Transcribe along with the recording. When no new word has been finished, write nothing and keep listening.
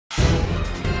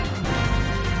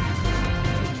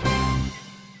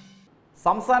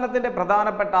സംസ്ഥാനത്തിന്റെ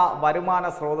പ്രധാനപ്പെട്ട വരുമാന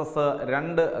സ്രോതസ്സ്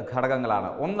രണ്ട് ഘടകങ്ങളാണ്.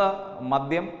 ഒന്ന്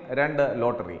മദ്യം, രണ്ട്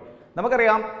ലോട്ടറി.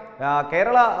 നമുക്കറിയാം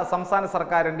കേരള സംസ്ഥാന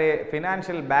സർക്കാരിൻ്റെ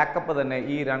ഫിനാൻഷ്യൽ ബാക്കപ്പ് തന്നെ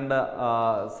ഈ രണ്ട്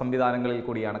സംവിധാനങ്ങളിൽ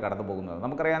കൂടിയാണ് കടന്നു പോകുന്നത്.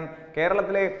 നമുക്കറിയാം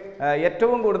കേരളത്തിലെ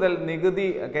ഏറ്റവും കൂടുതൽ നികുതി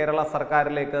കേരള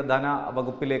സർക്കാരിലേക്ക്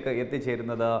ധനവകുപ്പിലേക്ക്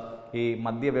എത്തിച്ചേരുന്നത് ഈ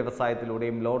മദ്യ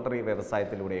വ്യവസായത്തിലൂടെയും ലോട്ടറി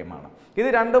വ്യവസായത്തിലൂടെയുമാണ്. ഇത്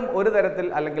രണ്ടും ഒരു തരത്തിൽ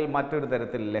അല്ലെങ്കിൽ മറ്റൊരു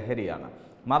തരത്തിൽ ലഹരിയാണ്.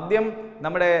 മദ്യം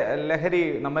നമ്മുടെ ലഹരി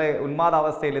നമ്മെ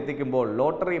ഉന്മാദാവസ്ഥയിൽ എത്തിക്കുമ്പോൾ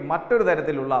ലോട്ടറി മറ്റൊരു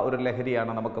തരത്തിലുള്ള ഒരു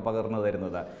ലഹരിയാണ് നമുക്ക് പകർന്നു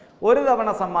തരുന്നത്. ഒരു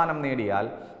തവണ സമ്മാനം നേടിയാൽ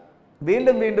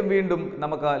വീണ്ടും വീണ്ടും വീണ്ടും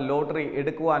നമുക്ക് ലോട്ടറി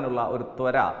എടുക്കുവാനുള്ള ഒരു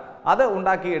ത്വര അത്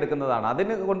ഉണ്ടാക്കിയെടുക്കുന്നതാണ്.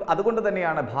 അതുകൊണ്ട്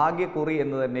തന്നെയാണ് ഭാഗ്യക്കുറി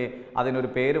എന്ന് തന്നെ അതിനൊരു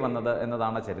പേര് വന്നത്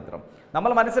എന്നതാണ് ചരിത്രം.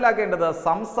 നമ്മൾ മനസ്സിലാക്കേണ്ടത്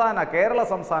കേരള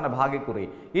സംസ്ഥാന ഭാഗ്യക്കുറി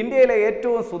ഇന്ത്യയിലെ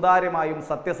ഏറ്റവും സുതാര്യമായും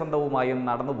സത്യസന്ധവുമായും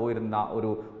നടന്നു പോയിരുന്ന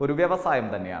ഒരു വ്യവസായം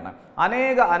തന്നെയാണ്.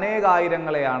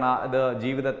 അനേകായിരങ്ങളെയാണ് ഇത്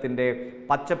ജീവിതത്തിൻ്റെ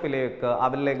പച്ചപ്പിലേക്ക്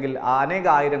അല്ലെങ്കിൽ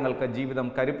അനേകായിരങ്ങൾക്ക് ജീവിതം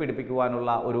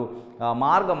കരുപ്പിടിപ്പിക്കുവാനുള്ള ഒരു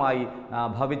മാർഗമായി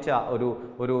ഭവിച്ച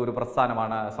ഒരു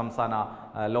പ്രസ്ഥാനമാണ് സംസ്ഥാന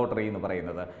ലോട്ടറി എന്ന്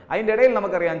പറയുന്നത്. അതിൻ്റെ ഇടയിൽ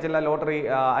നമുക്കറിയാം ചില ലോട്ടറി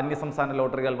അന്യസംസ്ഥാന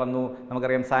ലോട്ടറികൾ വന്നു.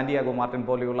 നമുക്കറിയാം സാന്റിയാഗോ മാർട്ടിൻ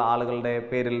പോലെയുള്ള ആളുകളുടെ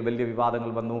പേരിൽ വലിയ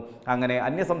വിവാദങ്ങൾ വന്നു. അങ്ങനെ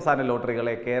അന്യസംസ്ഥാന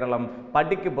ലോട്ടറികളെ കേരളം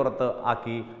പടിക്ക് പുറത്ത്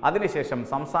ആക്കി. അതിനുശേഷം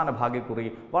സംസ്ഥാന ഭാഗ്യക്കുറി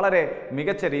വളരെ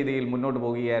മികച്ച രീതിയിൽ മുന്നോട്ട്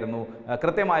പോവുകയായിരുന്നു.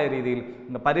 കൃത്യമായ രീതിയിൽ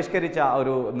പരിഷ്കരിച്ച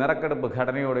ഒരു നിറക്കെടുപ്പ്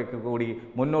ഘടനയോടൊക്കെ കൂടി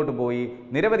മുന്നോട്ട് പോയി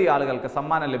നിരവധി ആളുകൾക്ക്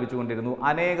സമ്മാനം ലഭിച്ചുകൊണ്ടിരുന്നു.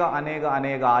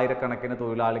 അനേക ആയിരക്കണക്കിന്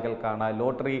തൊഴിലാളികൾക്കാണ്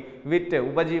ലോട്ടറി വിറ്റ്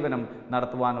ഉപജീവനം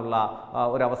നടത്തുവാനുള്ള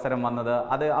ഒരവസരം വന്നത്.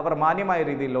 അത് അവർ മാന്യമായ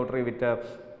രീതിയിൽ ലോട്ടറി വിറ്റ്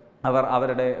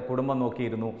അവരുടെ കുടുംബം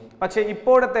നോക്കിയിരുന്നു. പക്ഷേ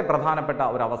ഇപ്പോഴത്തെ പ്രധാനപ്പെട്ട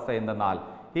ഒരവസ്ഥ എന്തെന്നാൽ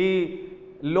ഈ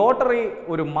ലോട്ടറി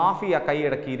ഒരു മാഫിയ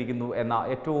കൈയടക്കിയിരിക്കുന്നു എന്ന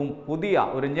ഏറ്റവും പുതിയ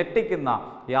ഒരു ഞെട്ടിക്കുന്ന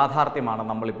യാഥാർത്ഥ്യമാണ്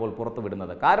നമ്മളിപ്പോൾ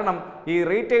പുറത്തുവിടുന്നത്. കാരണം ഈ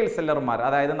റീറ്റെയിൽ സെല്ലർമാർ,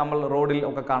 അതായത് നമ്മൾ റോഡിൽ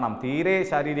ഒക്കെ കാണാം തീരെ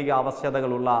ശാരീരിക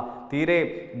അവശതകളുള്ള തീരെ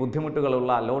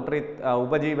ബുദ്ധിമുട്ടുകളുള്ള ലോട്ടറി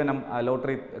ഉപജീവനം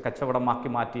ലോട്ടറി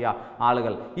കച്ചവടമാക്കി മാറ്റിയ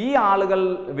ആളുകൾ, ഈ ആളുകൾ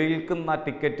വിൽക്കുന്ന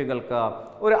ടിക്കറ്റുകൾക്ക്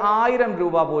ഒരു 1000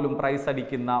 രൂപ പോലും പ്രൈസ്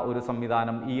അടിക്കുന്ന ഒരു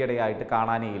സംവിധാനം ഈയിടെയായിട്ട്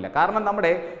കാണാനേയില്ല. കാരണം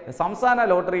നമ്മുടെ സംസ്ഥാന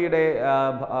ലോട്ടറിയുടെ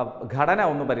ഘടന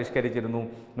ഒന്ന് പരിഷ്കരിച്ചിരുന്നു.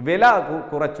 വില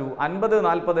കുറച്ചു.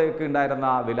 50-40 ഒക്കെ ഉണ്ടായിരുന്ന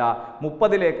വില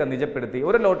 30ലേക്ക് നിജപ്പെടുത്തി.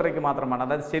 ഒരു ലോട്ടറിക്ക് മാത്രമാണ്,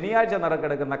 അതായത് ശനിയാഴ്ച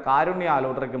നറുക്കെടുക്കുന്ന കാരുണ്യ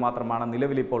ലോട്ടറിക്ക് മാത്രമാണ്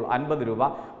നിലവിലിപ്പോൾ 50 രൂപ.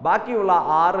 ബാക്കിയുള്ള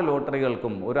 6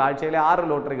 ലോട്ടറികൾക്കും ഒരാഴ്ചയിലെ 6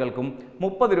 ലോട്ടറികൾക്കും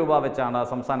 30 രൂപ വെച്ചാണ്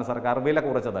സംസ്ഥാന സർക്കാർ വില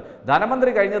കുറച്ചത്.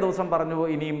 ധനമന്ത്രി കഴിഞ്ഞ ദിവസം പറഞ്ഞു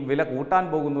ഇനിയും വില കൂട്ടാൻ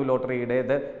പോകുന്നു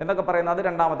ലോട്ടറിയുടേത് എന്നൊക്കെ പറയുന്നത് അത്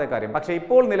രണ്ടാമത്തെ കാര്യം. പക്ഷേ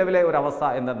ഇപ്പോൾ നിലവിലെ ഒരു അവസ്ഥ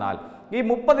എന്തെന്നാൽ ഈ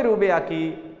 30 രൂപയാക്കി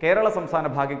കേരള സംസ്ഥാന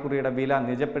ഭാഗ്യക്കുറിയുടെ വില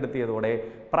നിജപ്പെടുത്തിയതോടെ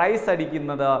പ്രൈസ്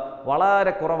അടിക്കുന്നത്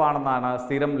വളരെ കുറവാണെന്നാണ്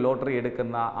സ്ഥിരം ലോട്ടറി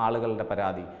എടുക്കുന്ന ആളുകളുടെ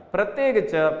പരാതി.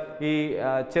 പ്രത്യേകിച്ച് ഈ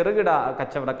ചെറുകിട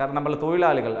കച്ചവടക്കാർ, നമ്മൾ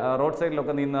തൊഴിലാളികൾ റോഡ്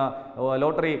സൈഡിലൊക്കെ നിന്ന്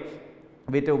ലോട്ടറി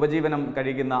വിറ്റ് ഉപജീവനം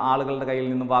കഴിക്കുന്ന ആളുകളുടെ കയ്യിൽ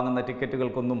നിന്നും വാങ്ങുന്ന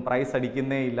ടിക്കറ്റുകൾക്കൊന്നും പ്രൈസ്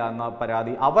അടിക്കുന്നേയില്ല എന്ന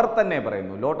പരാതി അവർ തന്നെ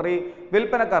പറയുന്നു. ലോട്ടറി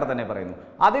വിൽപ്പനക്കാർ തന്നെ പറയുന്നു.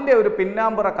 അതിൻ്റെ ഒരു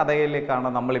പിന്നാമ്പുറ കഥയിലേക്കാണ്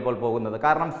നമ്മളിപ്പോൾ പോകുന്നത്.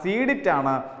 കാരണം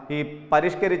സീഡിറ്റാണ് ഈ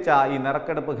പരിഷ്കരിച്ച ഈ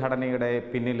നിറക്കെടുപ്പ് ഘടനയുടെ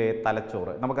പിന്നിലെ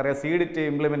തലച്ചോറ്. നമുക്കറിയാം സീഡിറ്റ്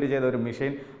ഇംപ്ലിമെൻറ്റ് ചെയ്ത ഒരു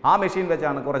മെഷീൻ, ആ മെഷീൻ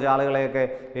വെച്ചാണ് കുറച്ച് ആളുകളെയൊക്കെ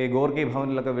ഈ ഗോർക്കി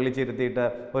ഭവനിലൊക്കെ വിളിച്ചിരുത്തിയിട്ട്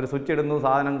ഒരു സ്വിച്ച് ഇടുന്നു,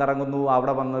 സാധനം കറങ്ങുന്നു,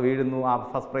 അവിടെ വന്ന് വീഴുന്നു, ആ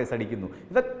ഫസ്റ്റ് പ്രൈസ് അടിക്കുന്നു.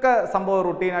 ഇതൊക്കെ സംഭവം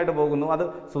റുട്ടീനായിട്ട് പോകുന്നു. അത്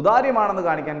സുതാര്യമാണെന്ന്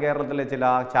കാണിക്കാൻ കേരളത്തിലെ ചില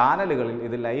ചാനലുകളിൽ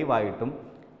ഇത് ലൈവായിട്ടും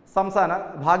സംസ്ഥാന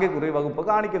ഭാഗ്യക്കുറി വകുപ്പ്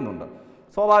കാണിക്കുന്നുണ്ട്.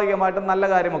 സ്വാഭാവികമായിട്ടും നല്ല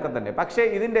കാര്യമൊക്കെ തന്നെ. പക്ഷേ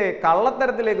ഇതിൻ്റെ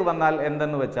കള്ളത്തരത്തിലേക്ക് വന്നാൽ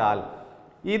എന്തെന്ന് വെച്ചാൽ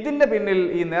ഇതിൻ്റെ പിന്നിൽ,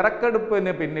 ഈ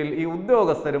നിറക്കെടുപ്പിന് പിന്നിൽ ഈ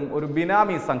ഉദ്യോഗസ്ഥരും ഒരു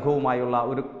ബിനാമി സംഘവുമായുള്ള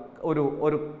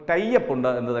ഒരു ടൈപ്പ്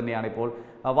ഉണ്ട് എന്ന് തന്നെയാണ് ഇപ്പോൾ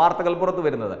വാർത്തകൾ പുറത്തു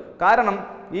വരുന്നത്. കാരണം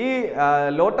ഈ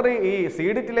ലോട്ടറി ഈ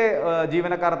സീഡിറ്റിലെ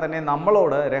ജീവനക്കാർ തന്നെ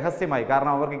നമ്മളോട് രഹസ്യമായി,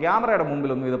 കാരണം അവർക്ക് ക്യാമറയുടെ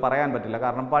മുമ്പിലൊന്നും ഇത് പറയാൻ പറ്റില്ല,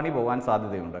 കാരണം പണി പോകാൻ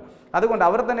സാധ്യതയുണ്ട്. അതുകൊണ്ട്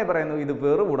അവർ തന്നെ പറയുന്നു ഇത്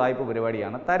വെറും ഉടായ്പ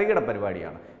പരിപാടിയാണ്, തരികിട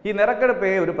പരിപാടിയാണ്. ഈ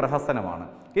നിറക്കെടുപ്പേ ഒരു പ്രഹസനമാണ്.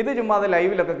 ഇത് ചുമ്മാതെ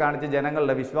ലൈവിലൊക്കെ കാണിച്ച്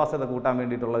ജനങ്ങളുടെ വിശ്വാസ്യത കൂട്ടാൻ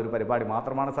വേണ്ടിയിട്ടുള്ള ഒരു പരിപാടി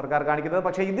മാത്രമാണ് സർക്കാർ കാണിക്കുന്നത്.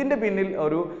 പക്ഷേ ഇതിൻ്റെ പിന്നിൽ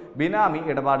ഒരു ബിനാമി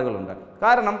ഇടപാടുകളുണ്ട്.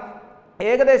 കാരണം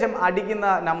ഏകദേശം അടിക്കുന്ന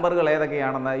നമ്പറുകൾ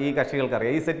ഏതൊക്കെയാണെന്ന് ഈ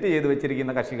കക്ഷികൾക്കറിയാം, ഈ സെറ്റ് ചെയ്ത്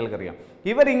വെച്ചിരിക്കുന്ന കക്ഷികൾക്കറിയാം.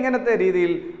 ഇവരിങ്ങനത്തെ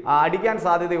രീതിയിൽ അടിക്കാൻ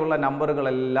സാധ്യതയുള്ള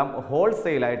നമ്പറുകളെല്ലാം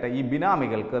ഹോൾസെയിലായിട്ട് ഈ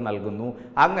ബിനാമികൾക്ക് നൽകുന്നു.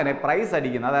 അങ്ങനെ പ്രൈസ്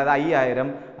അടിക്കുന്ന, അതായത്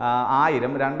 5000,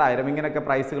 1000, 2000 ഇങ്ങനെയൊക്കെ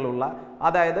പ്രൈസുകളുള്ള,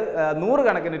 അതായത് 100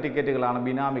 കണക്കിന് ടിക്കറ്റുകളാണ്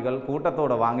ബിനാമികൾ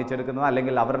കൂട്ടത്തോടെ വാങ്ങിച്ചെടുക്കുന്നത്,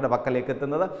 അല്ലെങ്കിൽ അവരുടെ പക്കലേക്ക്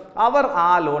എത്തുന്നത്. അവർ ആ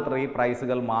ലോട്ടറി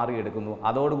പ്രൈസുകൾ മാറിയെടുക്കുന്നു.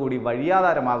 അതോടുകൂടി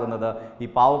വഴിയാധാരമാകുന്നത് ഈ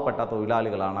പാവപ്പെട്ട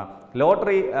തൊഴിലാളികളാണ്.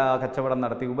 ലോട്ടറി കച്ചവടം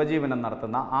നടത്തി ഉപജീവനം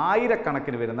നടത്തുന്ന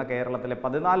ആയിരക്കണക്കിന് വരുന്ന, കേരളത്തിലെ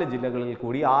 14 ജില്ലകളിൽ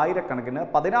കൂടി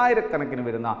പതിനായിരക്കണക്കിന്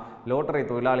വരുന്ന ലോട്ടറി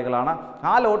തൊഴിലാളികളാണ്.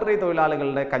 ആ ലോട്ടറി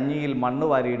തൊഴിലാളികളുടെ കഞ്ഞിയിൽ മണ്ണ്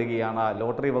വാരിയിടുകയാണ്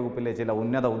ലോട്ടറി വകുപ്പിലെ ചില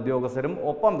ഉന്നത ഉദ്യോഗസ്ഥരും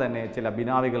ഒപ്പം തന്നെ ചില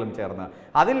ബിനാമികളും ചേർന്ന്.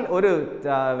 അതിൽ ഒരു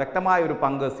വ്യക്തമായ ഒരു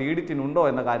പങ്ക് സീഡിറ്റിനുണ്ടോ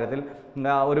എന്ന കാര്യത്തിൽ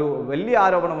ഒരു വലിയ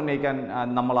ആരോപണം ഉന്നയിക്കാൻ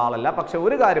നമ്മളാളല്ല. പക്ഷെ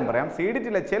ഒരു കാര്യം പറയാം,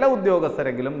 സീഡിറ്റിലെ ചില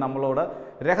ഉദ്യോഗസ്ഥരെങ്കിലും നമ്മളോട്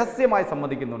രഹസ്യമായി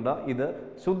സമ്മതിക്കുന്നുണ്ട് ഇത്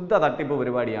ശുദ്ധ തട്ടിപ്പ്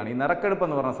പരിപാടിയാണ്. ഈ നറുക്കെടുപ്പ്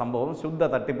എന്ന് പറഞ്ഞ സംഭവം ശുദ്ധ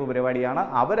തട്ടിപ്പ് പരിപാടിയാണ്.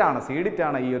 അവരാണ്,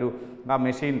 സീഡിറ്റാണ് ഈ ഒരു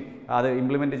മെഷീൻ അത്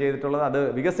ഇംപ്ലിമെൻറ്റ് ചെയ്തിട്ടുള്ളത്, അത്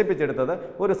വികസിപ്പിച്ചെടുത്തത്.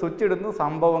 ഒരു സ്വിച്ച് ഇടുന്നു,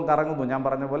 സംഭവം കറങ്ങുന്നു, ഞാൻ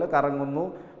പറഞ്ഞ പോലെ കറങ്ങുന്നു.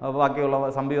 ബാക്കിയുള്ള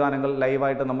സംവിധാനങ്ങൾ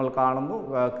ലൈവായിട്ട് നമ്മൾ കാണുന്നു.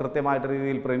 കൃത്യമായിട്ട്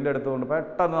രീതിയിൽ പ്രിൻ്റ് എടുത്തുകൊണ്ട്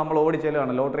പെട്ടെന്ന് നമ്മൾ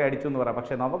ഓടിച്ചെല്ലുകയാണ്, ലോട്ടറി അടിച്ചു എന്ന് പറയാം.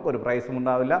 പക്ഷേ നമുക്കൊരു പ്രൈസും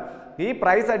ഉണ്ടാവില്ല. ഈ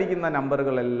പ്രൈസ് അടിക്കുന്ന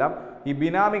നമ്പറുകളെല്ലാം ഈ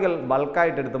ബിനാമികൾ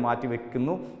ബൾക്കായിട്ട് എടുത്ത് മാറ്റി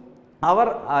വെക്കുന്നു. അവർ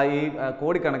ഈ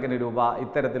കോടിക്കണക്കിന് രൂപ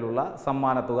ഇത്തരത്തിലുള്ള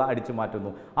സമ്മാനത്തുക അടിച്ചു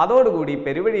മാറ്റുന്നു. അതോടുകൂടി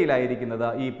പെരുവഴിയിലായിരിക്കുന്നത്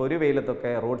ഈ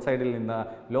പൊരുവെയിലത്തൊക്കെ റോഡ് സൈഡിൽ നിന്ന്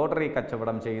ലോട്ടറി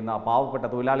കച്ചവടം ചെയ്യുന്ന പാവപ്പെട്ട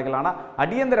തൊഴിലാളികളാണ്.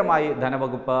 അടിയന്തരമായി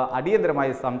ധനവകുപ്പ്,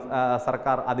 അടിയന്തരമായി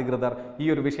സർക്കാർ അധികൃതർ ഈ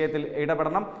ഒരു വിഷയത്തിൽ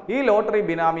ഇടപെടണം. ഈ ലോട്ടറി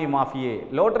ബിനാമി മാഫിയയെ,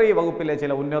 ലോട്ടറി വകുപ്പിലെ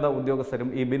ചില ഉന്നത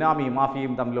ഉദ്യോഗസ്ഥരും ഈ ബിനാമി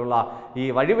മാഫിയയും തമ്മിലുള്ള ഈ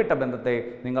വഴിവിട്ട ബന്ധത്തെ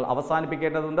നിങ്ങൾ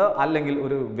അവസാനിപ്പിക്കേണ്ടതുണ്ട്. അല്ലെങ്കിൽ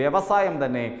ഒരു വ്യവസായം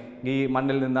തന്നെ ഈ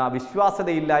മണ്ണിൽ നിന്ന്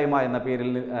വിശ്വാസ്യതയില്ലായ്മ എന്ന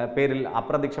പേരിൽ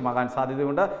അപ്രത്യക്ഷമാകാൻ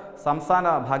സാധ്യതയുണ്ട്. സംസ്ഥാന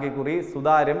ഭാഗ്യക്കുറി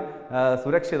സുതാര്യം,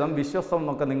 സുരക്ഷിതം, വിശ്വസ്തം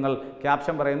എന്നൊക്കെ നിങ്ങൾ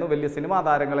ക്യാപ്ഷൻ പറയുന്നു, വലിയ സിനിമാ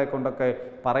താരങ്ങളെ കൊണ്ടൊക്കെ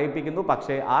പറയിപ്പിക്കുന്നു.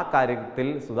 പക്ഷേ ആ കാര്യത്തിൽ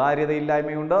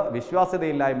സുതാര്യതയില്ലായ്മയുണ്ട്,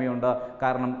 വിശ്വാസ്യതയില്ലായ്മയുണ്ട്.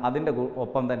 കാരണം അതിൻ്റെ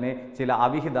ഒപ്പം തന്നെ ചില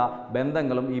അവിഹിത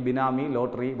ബന്ധങ്ങളും ഈ ബിനാമി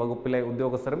ലോട്ടറി വകുപ്പിലെ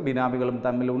ഉദ്യോഗസ്ഥരും ബിനാമികളും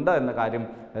തമ്മിലുണ്ട് എന്ന കാര്യം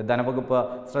ധനവകുപ്പ്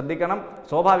ശ്രദ്ധിക്കണം.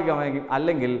 സ്വാഭാവികമായി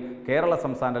അല്ലെങ്കിൽ കേരള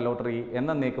സംസ്ഥാന ലോട്ടറി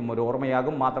എന്നേക്കും ഒരു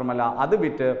ഓർമ്മയാകും. മാത്രമല്ല അത്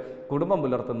വിറ്റ് കുടുംബം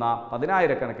പുലർത്തുന്ന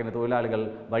 10,000 കണക്കിന് തൊഴിലാളികൾ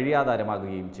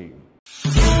വഴിയാധാരമാകുകയും ചെയ്യും.